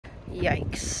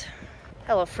Yikes.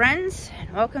 Hello friends,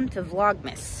 and welcome to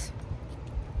Vlogmas.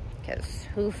 Because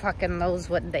who fucking knows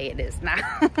what day it is now.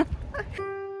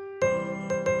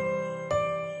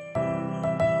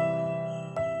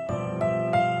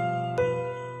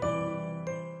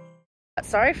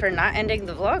 Sorry for not ending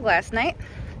the vlog last night.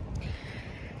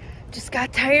 Just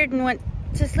got tired and went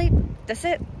to sleep. That's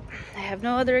it. I have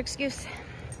no other excuse.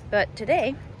 But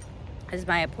today is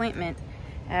my appointment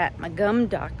at my gum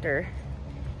doctor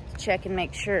to check and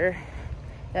make sure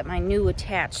that my new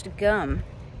attached gum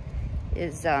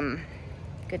is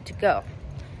good to go.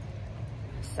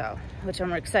 So, which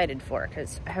I'm excited for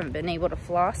because I haven't been able to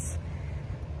floss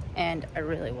and I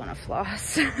really want to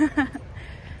floss.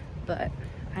 But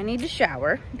I need to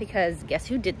shower because guess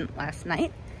who didn't last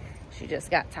night? She just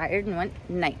got tired and went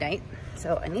night-night.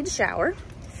 So I need to shower.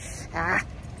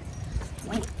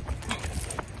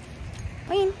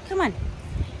 Wayne, come on.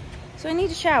 So I need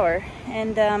to shower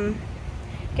and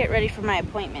get ready for my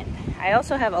appointment. I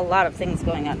also have a lot of things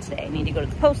going on today. I need to go to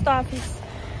the post office.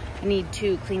 I need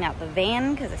to clean out the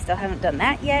van because I still haven't done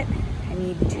that yet. I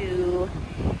need to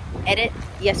edit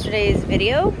yesterday's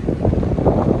video.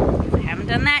 I haven't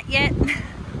done that yet.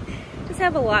 Just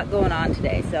have a lot going on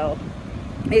today, so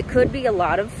it could be a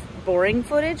lot of boring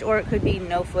footage or it could be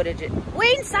no footage.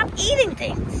 Wayne, stop eating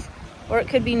things! Or it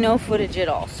could be no footage at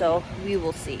all, so we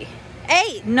will see.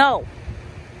 Hey, no!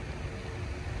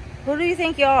 Who do you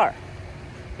think you are?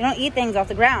 You don't eat things off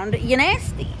the ground. You're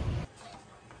nasty.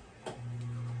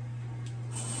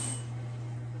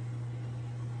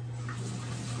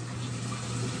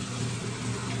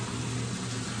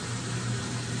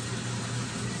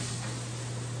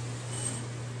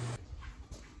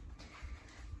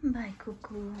 Bye,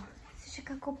 cuckoo. Você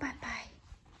já go bye-bye.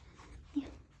 Yeah.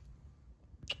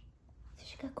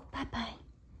 Você já go bye-bye.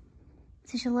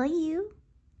 Você já love you.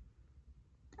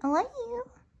 I love you.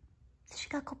 Você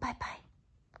já go bye-bye.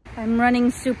 I'm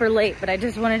running super late, but I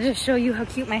just wanted to show you how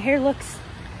cute my hair looks.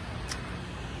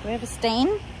 Do I have a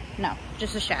stain? No,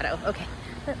 just a shadow. Okay.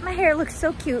 But my hair looks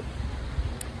so cute.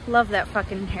 Love that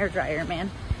fucking hair dryer, man.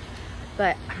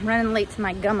 But I'm running late to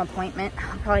my gum appointment.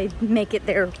 I'll probably make it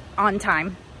there on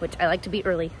time, which I like to be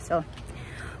early, so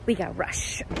we gotta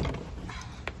rush.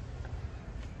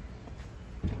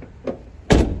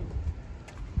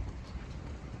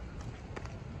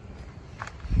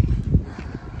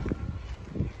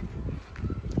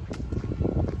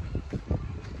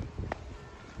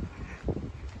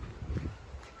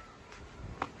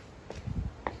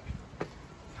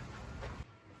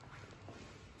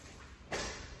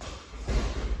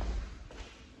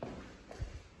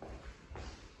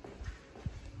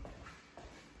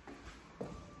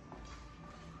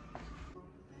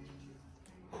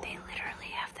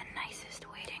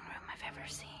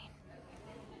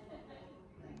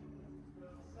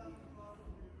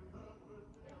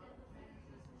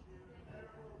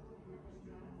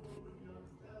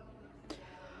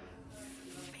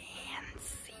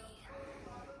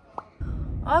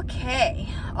 Okay,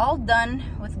 all done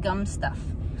with gum stuff.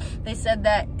 They said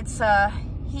that it's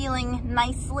healing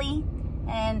nicely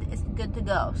and it's good to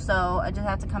go. So I just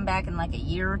have to come back in like a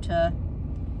year to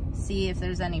see if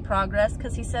there's any progress,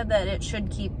 because he said that it should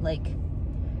keep, like,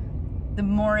 the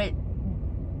more it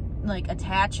like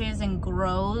attaches and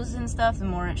grows and stuff, the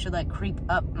more it should like creep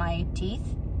up my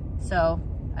teeth. So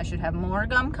I should have more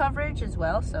gum coverage as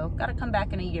well. So gotta come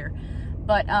back in a year.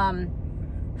 But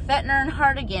Fetner and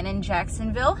Hartigan in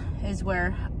Jacksonville is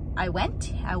where I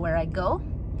went, where I go.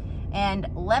 And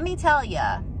let me tell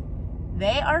ya,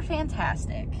 they are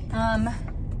fantastic.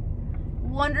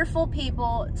 Wonderful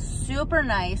people, super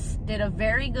nice, did a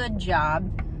very good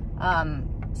job.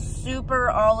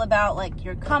 Super all about like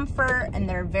your comfort, and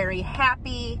they're very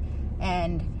happy.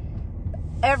 And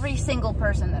every single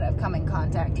person that I've come in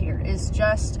contact here is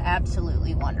just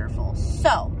absolutely wonderful.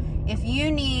 So if you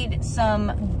need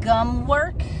some gum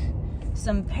work,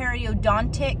 some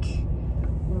periodontic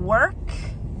work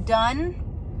done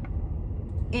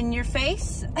in your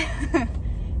face,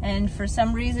 and for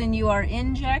some reason you are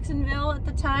in Jacksonville at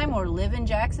the time or live in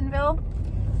Jacksonville,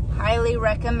 highly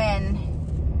recommend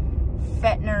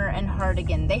Fetner and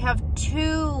Hartigan. They have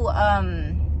two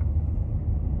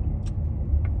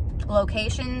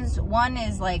locations. One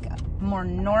is like more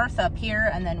north up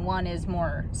here, and then one is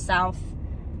more south.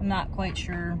 I'm not quite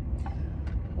sure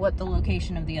what the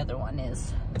location of the other one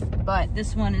is, but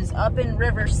this one is up in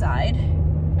Riverside,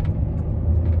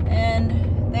 and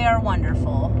they are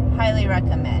wonderful. Highly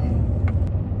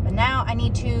recommend. But now I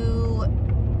need to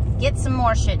get some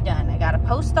more shit done. I got a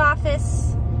post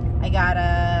office, I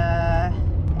gotta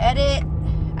edit,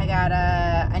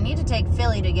 I need to take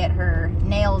Philly to get her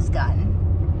nails done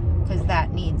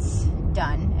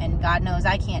done, and God knows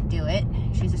I can't do it.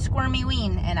 She's a squirmy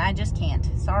ween, and I just can't.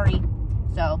 Sorry.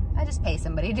 So I just pay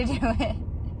somebody to do it.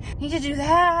 Need to do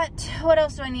that. What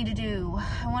else do I need to do?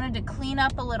 I wanted to clean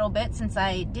up a little bit since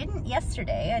I didn't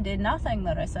yesterday. I did nothing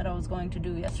that I said I was going to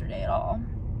do yesterday at all.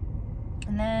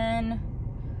 And then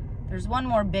there's one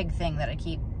more big thing that I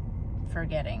keep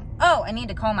forgetting. Oh, I need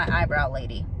to call my eyebrow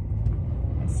lady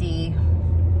and see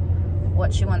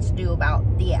what she wants to do about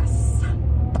this.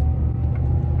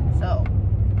 So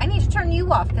I need to turn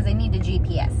you off because I need a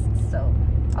GPS. So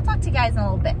I'll talk to you guys in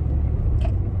a little bit.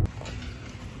 Okay.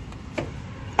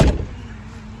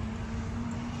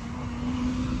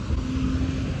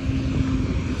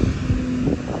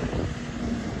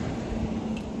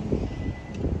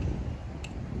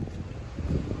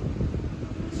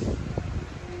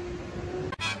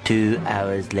 2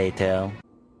 hours later.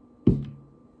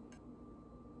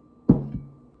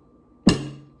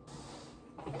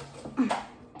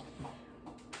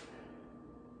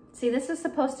 See, this is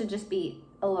supposed to just be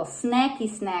a little snacky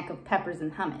snack of peppers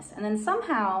and hummus. And then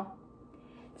somehow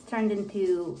it's turned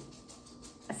into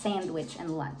a sandwich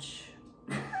and lunch.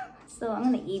 So I'm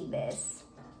gonna eat this.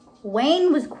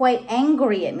 Wayne was quite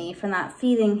angry at me for not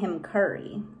feeding him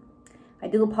curry. I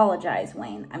do apologize,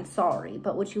 Wayne. I'm sorry,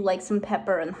 but would you like some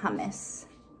pepper and hummus?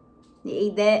 You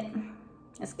eat that?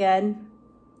 That's good?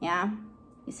 Yeah?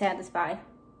 You satisfied?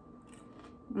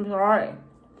 I'm sorry.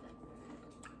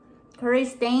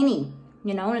 Curry's stainy,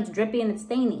 you know, and it's drippy and it's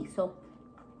stainy. So,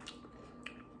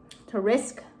 to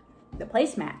risk the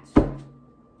placemats.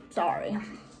 Sorry.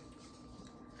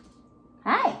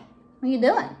 Hi, what are you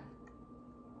doing?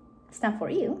 It's not for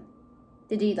you.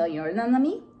 Did you eat all yours on the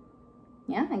meat?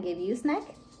 Yeah, I gave you a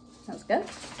snack. That was good.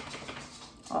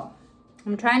 Oh,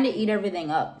 I'm trying to eat everything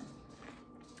up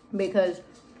because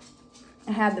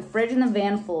I had the fridge in the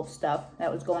van full of stuff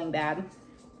that was going bad.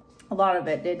 A lot of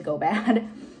it did go bad.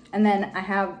 And then I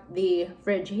have the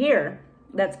fridge here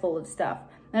that's full of stuff.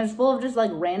 And it's full of just like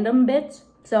random bits.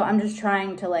 So I'm just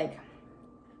trying to like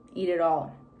eat it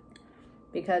all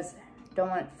because I don't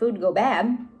want food to go bad.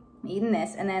 I'm eating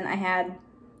this. And then I had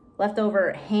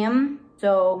leftover ham.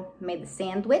 So I made the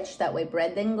sandwich. That way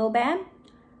bread didn't go bad.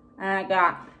 And I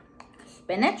got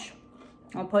spinach.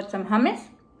 I'll put some hummus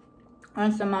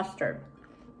and some mustard.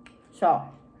 So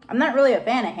I'm not really a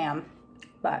fan of ham.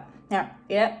 But yeah,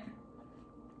 eat it.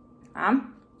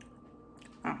 I'm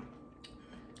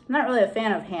not really a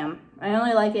fan of ham. I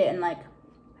only like it in like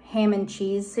ham and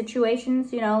cheese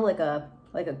situations, you know, like a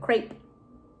crepe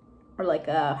or like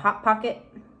a Hot Pocket,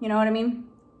 you know what I mean?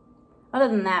 Other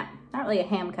than that, not really a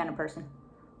ham kind of person.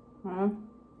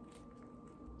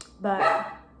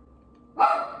 But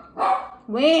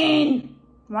Wayne,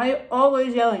 why are you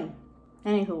always yelling?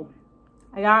 Anywho,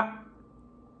 I got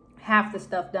half the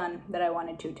stuff done that I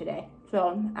wanted to today.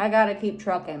 So I gotta keep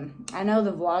trucking. I know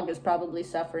the vlog is probably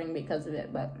suffering because of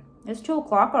it, but it's 2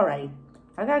 o'clock already.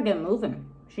 I gotta get moving.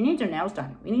 She needs her nails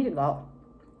done. We need to go,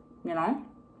 you know?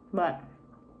 But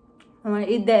I'm gonna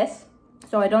eat this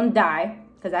so I don't die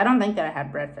because I don't think that I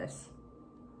had breakfast.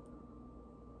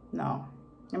 No,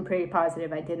 I'm pretty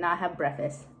positive I did not have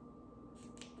breakfast.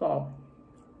 So,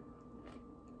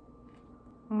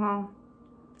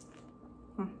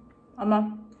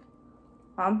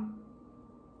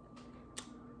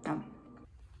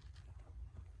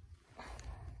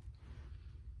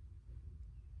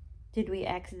 Did we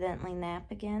accidentally nap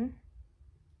again?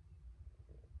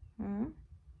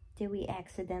 Did we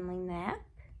accidentally nap?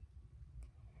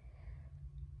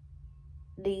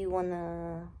 Do you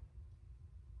wanna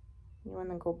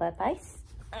go bye-bye?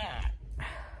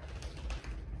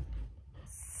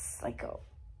 Psycho.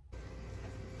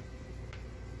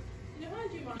 You know how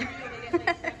Jumanji they get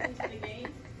like sucked into the game?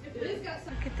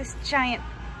 Look at this giant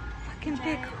fucking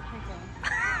pickle.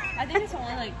 I think it's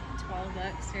only like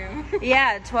 $12 too.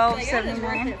 Yeah, $12.79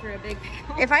 worth it for a big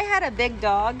pickle. If I had a big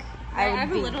dog, I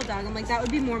have a little dog. I'm like, that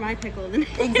would be more my pickle than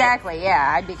Exactly,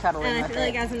 yeah, I'd be cuddling and I with feel it.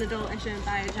 like as an adult, I shouldn't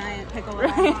buy a giant pickle when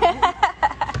I want it.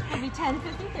 It'd be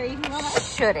 $10.53. You know that?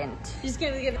 Shouldn't. Just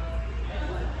gonna get.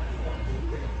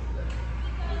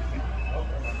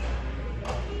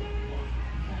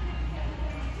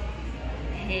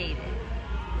 Hate it.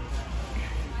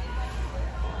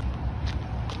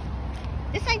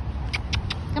 This side.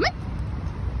 Come on.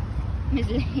 Miss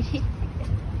Lady.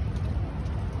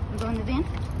 You go in the van?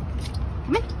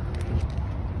 Come on.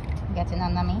 You got to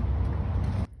nummy?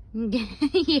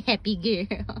 You happy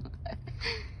girl.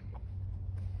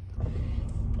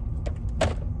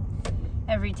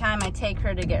 Every time I take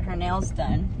her to get her nails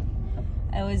done,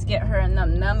 I always get her a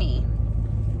nummy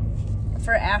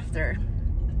for after.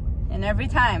 And every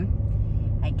time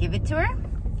I give it to her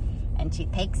and she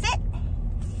takes it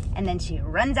and then she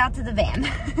runs out to the van.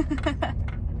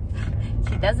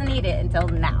 She doesn't eat it until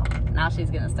now. Now she's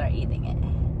gonna start eating it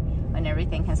when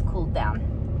everything has cooled down.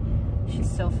 She's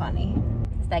so funny.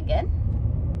 Is that good?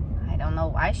 I don't know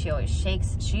why she always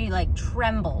shakes. She like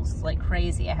trembles like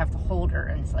crazy. I have to hold her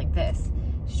and it's like this.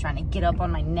 She's trying to get up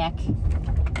on my neck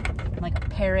like a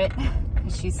parrot.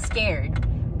 She's scared.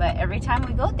 But every time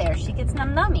we go there, she gets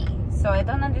nummy. So I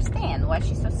don't understand why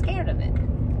she's so scared of it.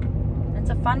 It's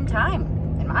a fun time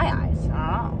in my eyes.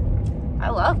 I don't know. I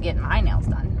love getting my nails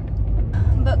done.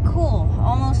 But cool,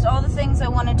 almost all the things I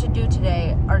wanted to do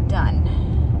today are done.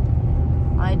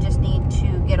 I just need to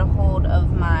get a hold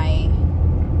of my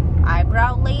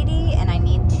eyebrow lady and I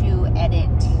need to edit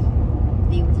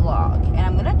the vlog. And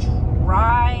I'm gonna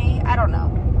try, I don't know.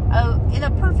 In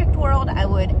a perfect world, I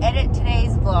would edit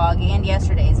today's vlog and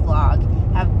yesterday's vlog,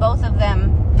 have both of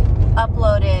them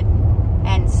uploaded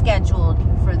and scheduled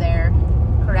for their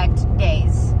correct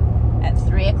days at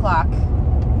 3 o'clock.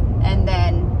 And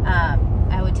then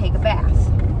I would take a bath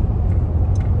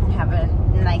and have a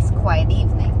nice quiet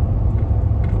evening.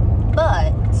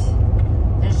 But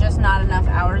there's just not enough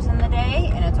hours in the day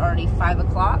and it's already 5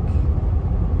 o'clock.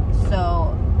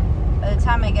 So by the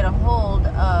time I get a hold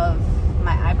of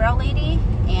my eyebrow lady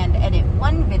and edit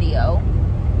one video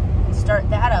and start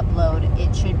that upload,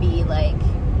 it should be like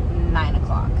 9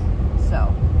 o'clock.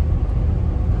 So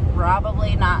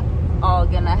probably not all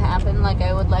gonna happen like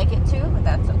I would like it to, but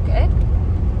that's okay.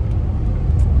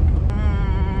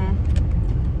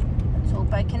 Let's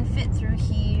hope I can fit through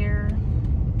here.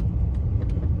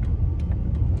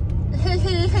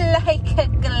 Like a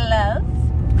glove.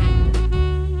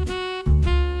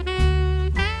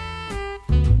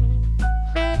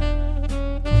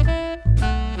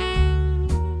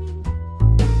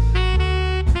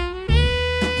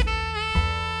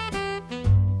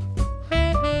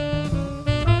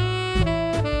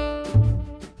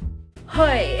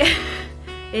 Hi,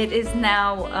 it is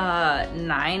now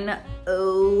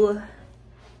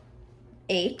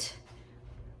 9:08.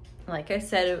 Like I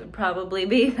said, it would probably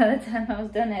be by the time I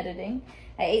was done editing.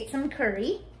 I ate some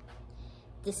curry.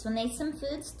 This one ate some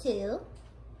foods too.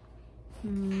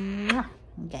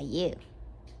 Got you.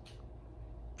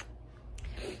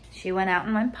 She went out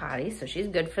and went potty, so she's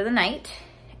good for the night.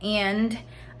 And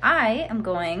I am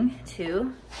going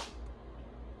to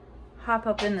hop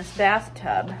up in this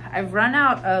bathtub. I've run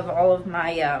out of all of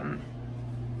my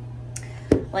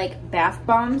like bath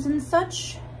bombs and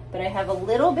such, but I have a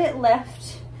little bit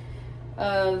left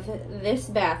of this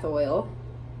bath oil,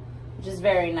 which is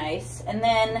very nice. And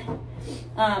then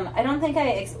I don't think I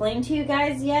explained to you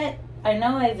guys yet. I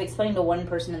know I've explained to one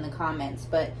person in the comments,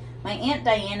 but my Aunt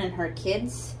Diane and her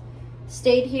kids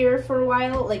stayed here for a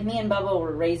while. Like, me and Bubba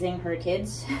were raising her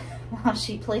kids while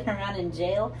she played around in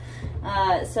jail.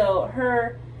 So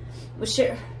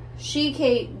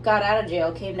she got out of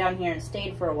jail, came down here and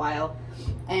stayed for a while,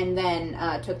 and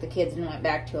then took the kids and went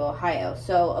back to Ohio.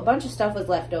 So a bunch of stuff was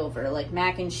left over, like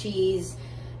mac and cheese,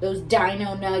 those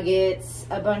dino nuggets,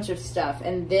 a bunch of stuff.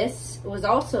 And this was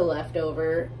also left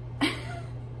over.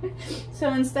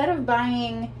 So instead of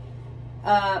buying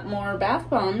more bath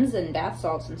bombs and bath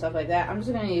salts and stuff like that, I'm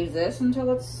just going to use this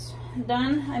until it's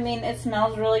done. I mean, it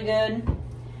smells really good.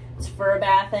 It's for a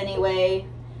bath anyway.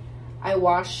 I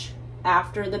wash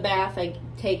after the bath. I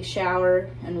take a shower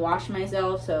and wash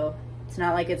myself, so it's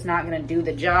not like it's not going to do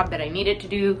the job that I need it to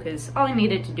do, because all I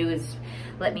need it to do is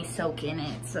let me soak in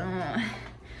it. So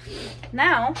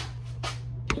now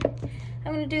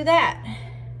I'm going to do that.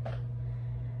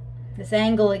 This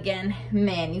angle again,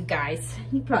 man, you guys,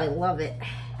 you probably love it.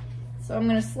 So I'm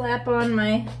going to slap on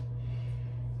my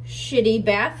shitty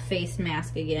bath face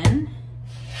mask again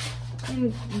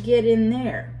and get in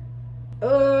there.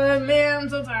 Oh man, I'm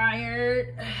so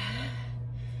tired.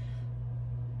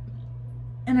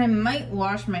 And I might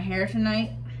wash my hair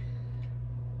tonight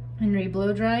and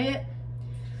re-blow dry it,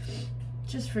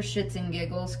 just for shits and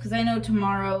giggles, because I know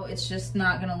tomorrow it's just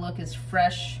not going to look as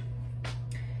fresh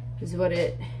as what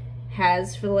it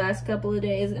has for the last couple of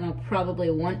days, and I'll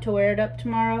probably want to wear it up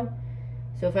tomorrow.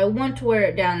 So if I want to wear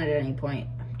it down at any point,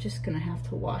 I'm just gonna have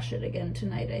to wash it again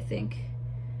tonight, I think.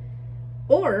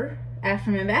 Or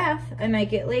after my bath, I might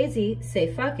get lazy,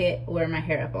 say fuck it, wear my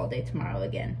hair up all day tomorrow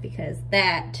again, because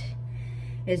that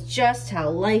is just how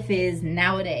life is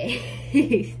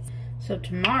nowadays. So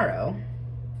tomorrow,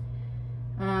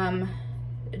 I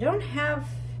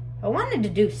wanted to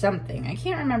do something. I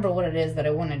can't remember what it is that I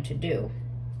wanted to do,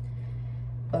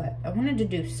 but I wanted to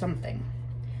do something.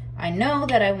 I know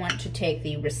that I want to take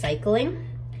the recycling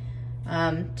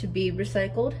to be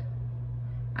recycled.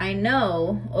 I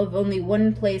know of only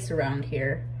one place around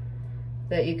here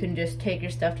that you can just take your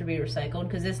stuff to be recycled,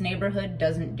 because this neighborhood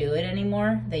doesn't do it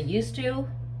anymore. They used to,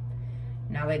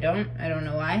 now they don't. I don't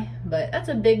know why, but that's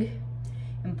a big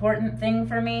important thing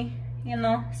for me, you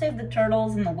know. Save the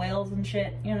turtles and the whales and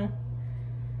shit, you know,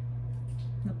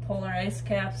 the polar ice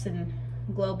caps and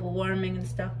global warming and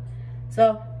stuff.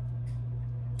 So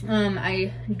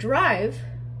I drive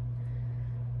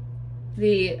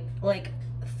the like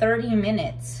 30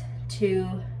 minutes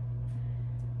to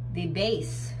the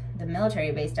base, the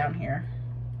military base down here,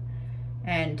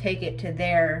 and take it to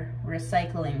their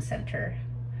recycling center.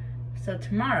 So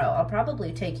tomorrow I'll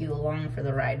probably take you along for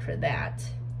the ride for that.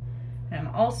 And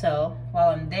I'm also, while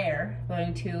I'm there,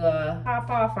 going to hop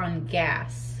off on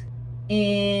gas.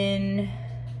 In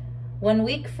 1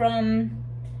 week from,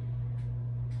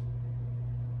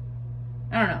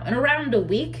 I don't know, in around a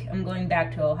week, I'm going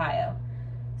back to Ohio.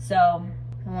 So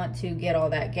I want to get all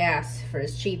that gas for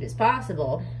as cheap as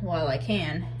possible while I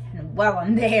can. And while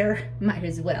I'm there, might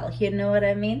as well, you know what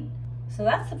I mean? So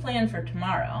that's the plan for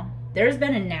tomorrow. There's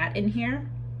been a gnat in here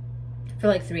for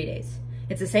like 3 days.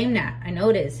 It's the same gnat, I know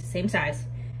it is, same size.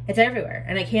 It's everywhere,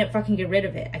 and I can't fucking get rid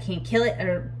of it. I can't kill it,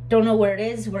 I don't know where it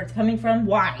is, where it's coming from,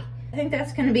 why? I think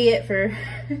that's gonna be it for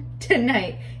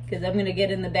tonight, because I'm gonna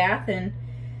get in the bath and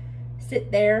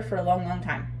sit there for a long, long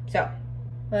time. So,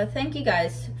 thank you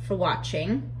guys for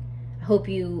watching. I hope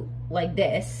you like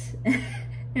this,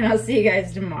 and I'll see you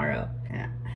guys tomorrow.